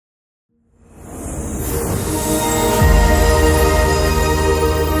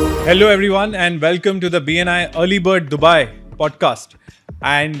Hello everyone and welcome to the BNI Earlybird Dubai podcast.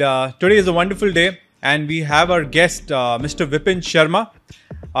 And today is a wonderful day and we have our guest Mr. VIPIN Sharma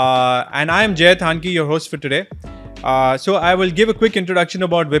and I am THANKI, your host for today. So I will give a quick introduction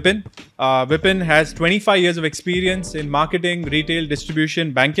about VIPIN. VIPIN has 25 years of experience in marketing, retail,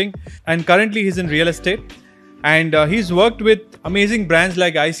 distribution, banking, and currently he's in real estate. And he's worked with amazing brands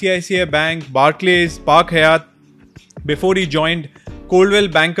like ICICI Bank, Barclays, Park Hyatt before he joined Coldwell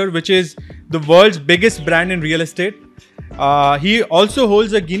Banker, which is the world's biggest brand in real estate. He also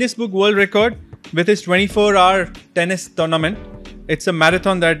holds a Guinness Book World Record with his 24-hour tennis tournament. It's a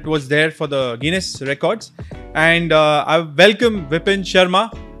marathon that was there for the Guinness records. And I welcome VIPIN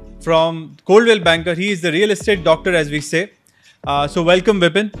Sharma from Coldwell Banker. He is the real estate doctor, as we say. So welcome,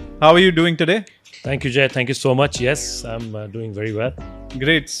 VIPIN. How are you doing today? Thank you, Jay. Thank you so much. Yes, I'm doing very well.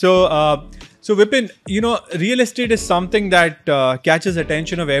 Great. So VIPIN, you know, real estate is something that catches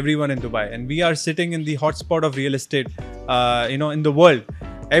attention of everyone in Dubai, and we are sitting in the hotspot of real estate, in the world.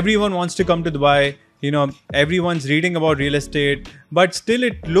 Everyone wants to come to Dubai. You know, everyone's reading about real estate, but still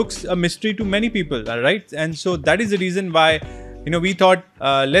it looks a mystery to many people, right? And so that is the reason why, we thought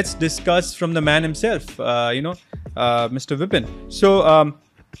let's discuss from the man himself, Mr. VIPIN. So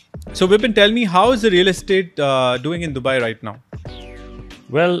VIPIN, tell me, how is the real estate doing in Dubai right now?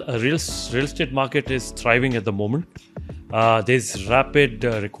 Well, real estate market is thriving at the moment. There's rapid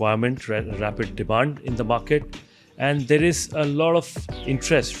requirement, rapid demand in the market, and there is a lot of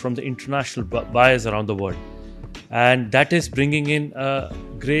interest from the international buyers around the world. And that is bringing in a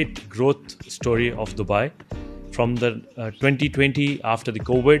great growth story of Dubai. From the 2020, after the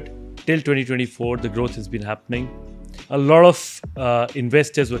COVID, till 2024, the growth has been happening. A lot of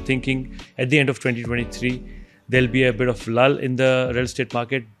investors were thinking at the end of 2023, there'll be a bit of lull in the real estate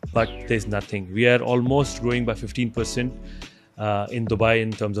market, but there's nothing. We are almost growing by 15% in Dubai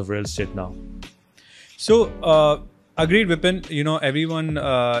in terms of real estate now. So, agreed, VIPIN, everyone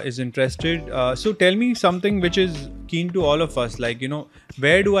is interested. So tell me something which is keen to all of us, like,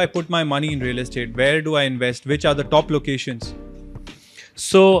 where do I put my money in real estate? Where do I invest? Which are the top locations?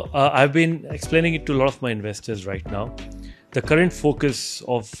 So I've been explaining it to a lot of my investors right now. The current focus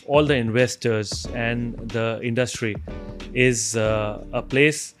of all the investors and the industry is a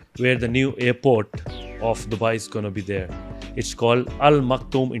place where the new airport of Dubai is going to be there. It's called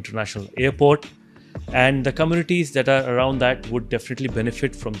Makhtoum International Airport, and the communities that are around that would definitely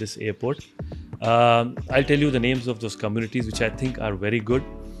benefit from this airport. I'll tell you the names of those communities, which I think are very good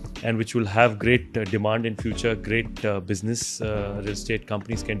and which will have great demand in future. Great business real estate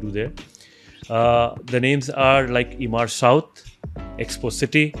companies can do there. The names are like EMAAR'S South,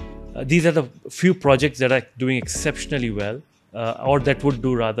 EXPOCITY. These are the few projects that are doing exceptionally well, or that would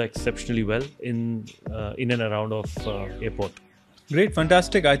do rather exceptionally well in and around of airport. Great,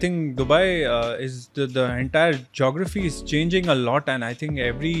 fantastic. I think Dubai is the entire geography is changing a lot, and I think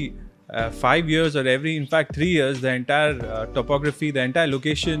every 5 years or in fact 3 years, the entire topography, the entire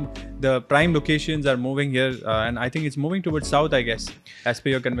location, the prime locations are moving here, and I think it's moving towards south, I guess, as per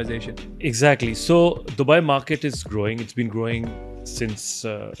your conversation. Exactly. So Dubai market is growing. It's been growing since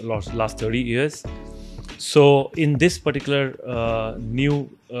last 30 years. So in this particular new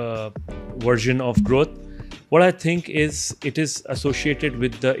version of growth, what I think is it is associated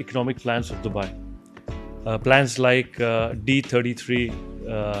with the economic plans of Dubai. Plans like D33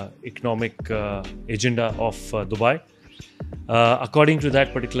 economic agenda of Dubai. According to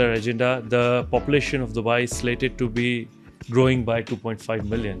that particular agenda, the population of Dubai is slated to be growing by 2.5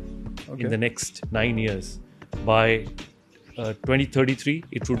 million in the next 9 years. By 2033,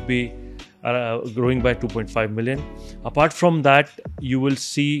 it would be growing by 2.5 million. Apart from that, you will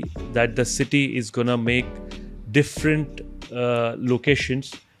see that the city is going to make different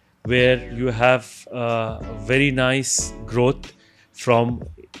locations where you have very nice growth from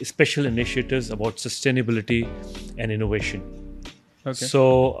special initiatives about sustainability and innovation. Okay.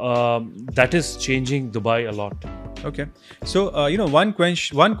 So that is changing Dubai a lot. Okay. So, one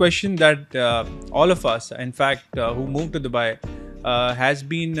question that all of us, in fact, who moved to Dubai has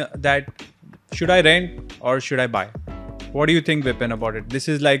been that, should I rent or should I buy? What do you think, VIPIN, about it? This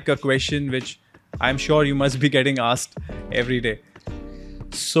is like a question which I'm sure you must be getting asked every day.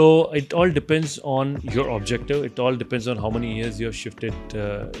 So it all depends on your objective. It all depends on how many years you have shifted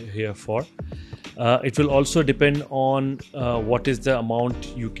here for. It will also depend on what is the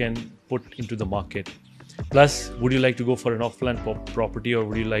amount you can put into the market. Plus, would you like to go for an off-plan property, or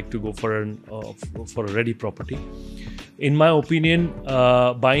would you like to go for a ready property? In my opinion,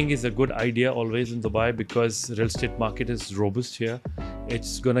 buying is a good idea always in Dubai because real estate market is robust here.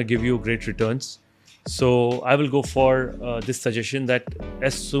 It's gonna give you great returns. So I will go for this suggestion that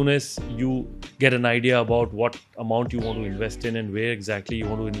as soon as you get an idea about what amount you want to invest in and where exactly you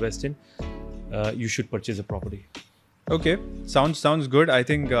want to invest in, you should purchase a property. Okay, sounds good. I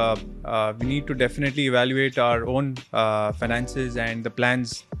think we need to definitely evaluate our own finances and the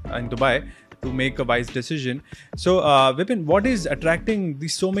plans in Dubai to make a wise decision. So, Vipin, what is attracting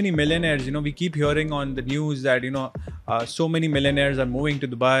these so many millionaires? We keep hearing on the news that so many millionaires are moving to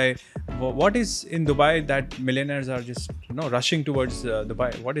Dubai. What is in Dubai that millionaires are just rushing towards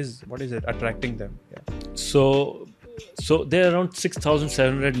Dubai? What is it attracting them? Yeah. So there are around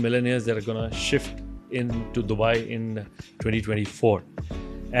 6,700 millionaires that are gonna shift into Dubai in 2024.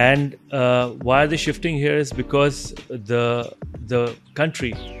 And why are they shifting here is because the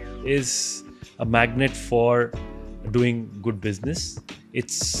country is a magnet for doing good business.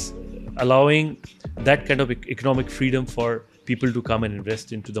 It's allowing that kind of economic freedom for people to come and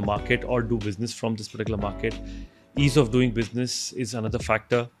invest into the market or do business from this particular market. Ease of doing business is another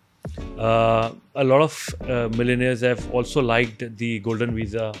factor. A lot of millionaires have also liked the golden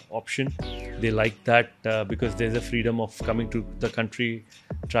visa option. They like that because there's a freedom of coming to the country,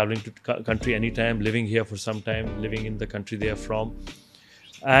 traveling to the country anytime, living here for some time, living in the country they are from.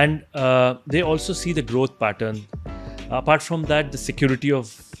 And they also see the growth pattern. Apart from that, the security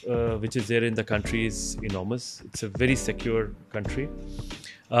of which is there in the country is enormous. It's a very secure country.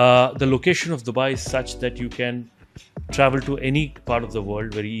 The location of Dubai is such that you can travel to any part of the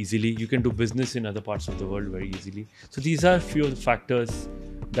world very easily. You can do business in other parts of the world very easily. So these are few of the factors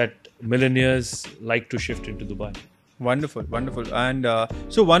that millionaires like to shift into Dubai. Wonderful. And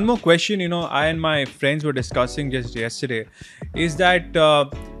so one more question, I and my friends were discussing just yesterday, is that,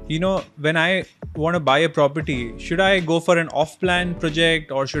 when I want to buy a property, should I go for an off-plan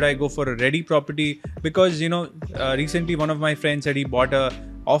project or should I go for a ready property? Because, recently one of my friends said he bought a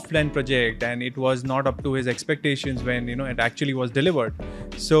off-plan project and it was not up to his expectations when, it actually was delivered.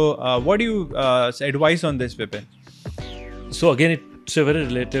 So what do you advise on this, Vipin? So again, it's a very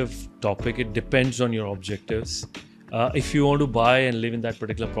relative topic. It depends on your objectives. If you want to buy and live in that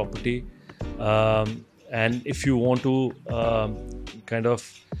particular property, and if you want to kind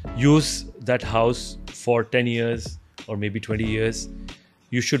of use that house for 10 years or maybe 20 years,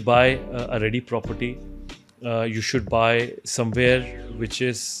 you should buy a ready property. You should buy somewhere which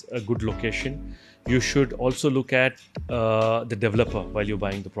is a good location. You should also look at the developer while you're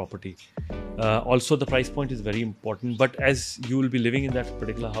buying the property. Also, the price point is very important. But as you will be living in that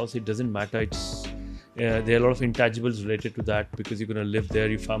particular house, it doesn't matter. There are a lot of intangibles related to that because you're going to live there,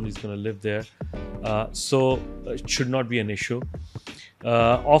 your family is going to live there. So it should not be an issue.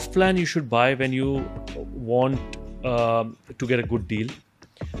 Off-plan, you should buy when you want to get a good deal.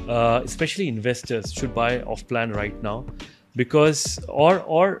 Especially investors should buy off-plan right now, because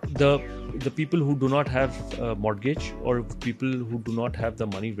or the people who do not have a mortgage or people who do not have the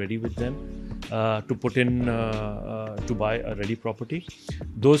money ready with them to put in to buy a ready property,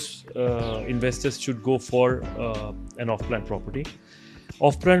 those investors should go for an off-plan property.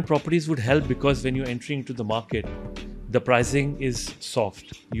 Off-plan properties would help because when you're entering into the market, the pricing is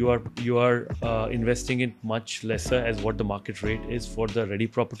soft. You are investing in much lesser as what the market rate is for the ready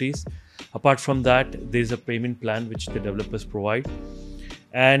properties. Apart from that, there is a payment plan which the developers provide,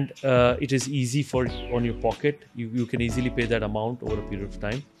 and it is easy on your pocket. You can easily pay that amount over a period of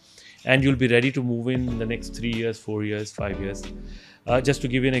time, and you'll be ready to move in the next 3 years, 4 years, 5 years. Just to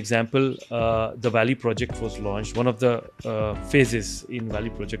give you an example, the Valley project was launched. One of the phases in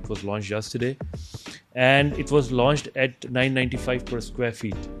Valley project was launched yesterday, and it was launched at 995 per square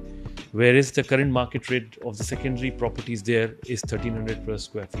feet, whereas the current market rate of the secondary properties there is 1300 per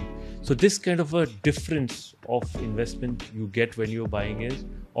square feet. So this kind of a difference of investment you get when you're buying is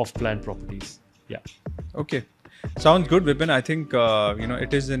off-plan properties. Yeah. Okay. Sounds good, Vipin. I think,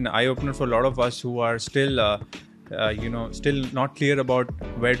 it is an eye-opener for a lot of us who are still still not clear about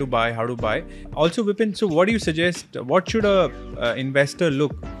where to buy, how to buy. Also, Vipin, so what do you suggest? What should a investor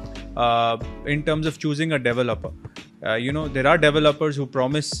look in terms of choosing a developer? There are developers who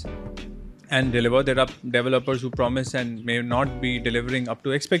promise and deliver. There are developers who promise and may not be delivering up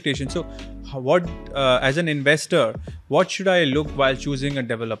to expectations. So, what as an investor, what should I look while choosing a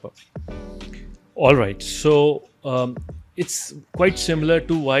developer? All right. So it's quite similar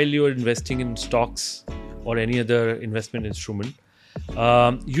to while you're investing in stocks or any other investment instrument.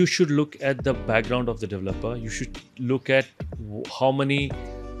 You should look at the background of the developer. You should look at how many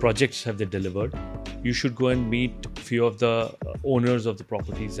projects have they delivered. You should go and meet a few of the owners of the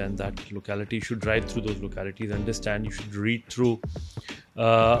properties and that locality. You should drive through those localities, understand. You should read through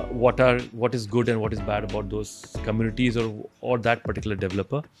what is good and what is bad about those communities or that particular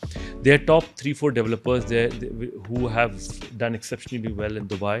developer. There are top 3-4 developers there who have done exceptionally well in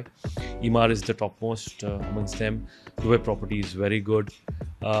Dubai. EMAAR'S is the topmost amongst them. Dubai property is very good.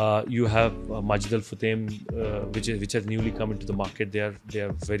 You have Majid Al Futtaim, which has newly come into the market. They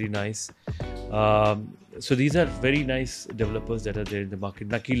are very nice. So these are very nice developers that are there in the market.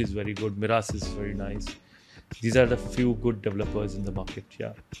 Nakil is very good. Miras is very nice. These are the few good developers in the market.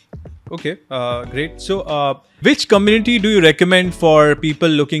 Yeah. Okay, great. So, which community do you recommend for people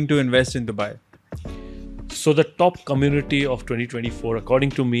looking to invest in Dubai? So the top community of 2024,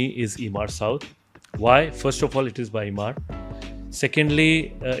 according to me, is EMAAR South. Why? First of all, it is by EMAAR.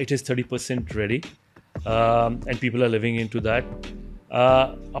 Secondly, it is 30% ready, and people are living into that.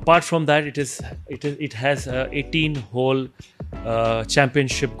 Apart from that, it has a 18-hole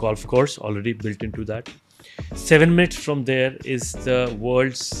championship golf course already built into that. 7 minutes from there is the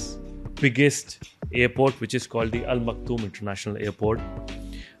world's biggest airport, which is called the Makhtoum International Airport.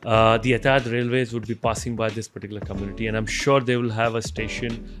 The Etihad Railways would be passing by this particular community, and I'm sure they will have a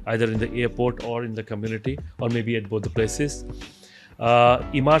station either in the airport or in the community, or maybe at both the places.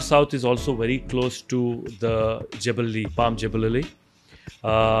 EMAAR South is also very close to the Jebel Ali, Palm Jebel Ali.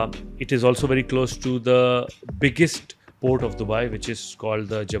 It is also very close to the biggest port of Dubai, which is called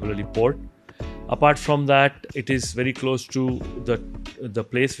the Jebel Ali Port. Apart from that, it is very close to the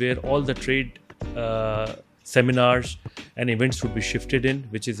place where all the trade seminars and events would be shifted in,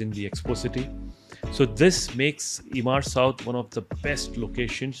 which is in the EXPOCITY. So this makes EMAAR South one of the best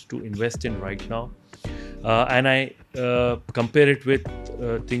locations to invest in right now. And I compare it with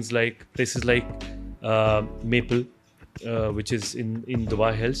places like Maple, which is in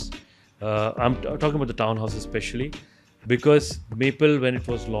Dubai Hills. I'm talking about the townhouse especially, because Maple, when it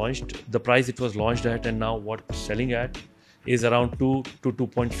was launched, the price it was launched at and now what it's selling at is around 2 to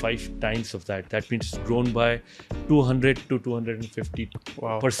 2.5 times of that. That means it's grown by 200 to 250%.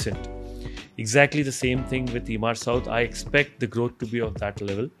 Wow. Exactly the same thing with EMAAR South. I expect the growth to be of that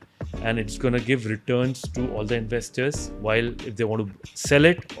level, and it's going to give returns to all the investors, while if they want to sell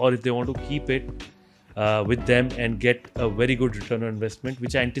it or if they want to keep it with them and get a very good return on investment,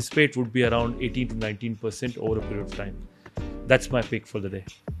 which I anticipate would be around 18 to 19% over a period of time. That's my pick for the day.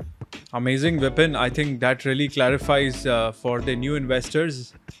 Amazing, Vipin. I think that really clarifies for the new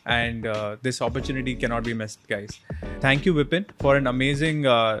investors, and this opportunity cannot be missed, guys. Thank you, Vipin, for an amazing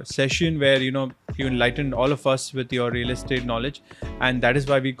session where you enlightened all of us with your real estate knowledge, and that is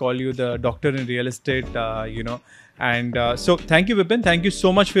why we call you the doctor in real estate. And so thank you, Vipin. Thank you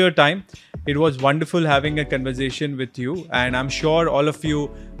so much for your time. It was wonderful having a conversation with you, and I'm sure all of you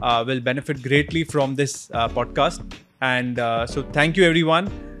will benefit greatly from this podcast. And so thank you,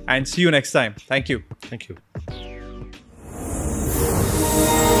 everyone, and see you next time. Thank you. Thank you.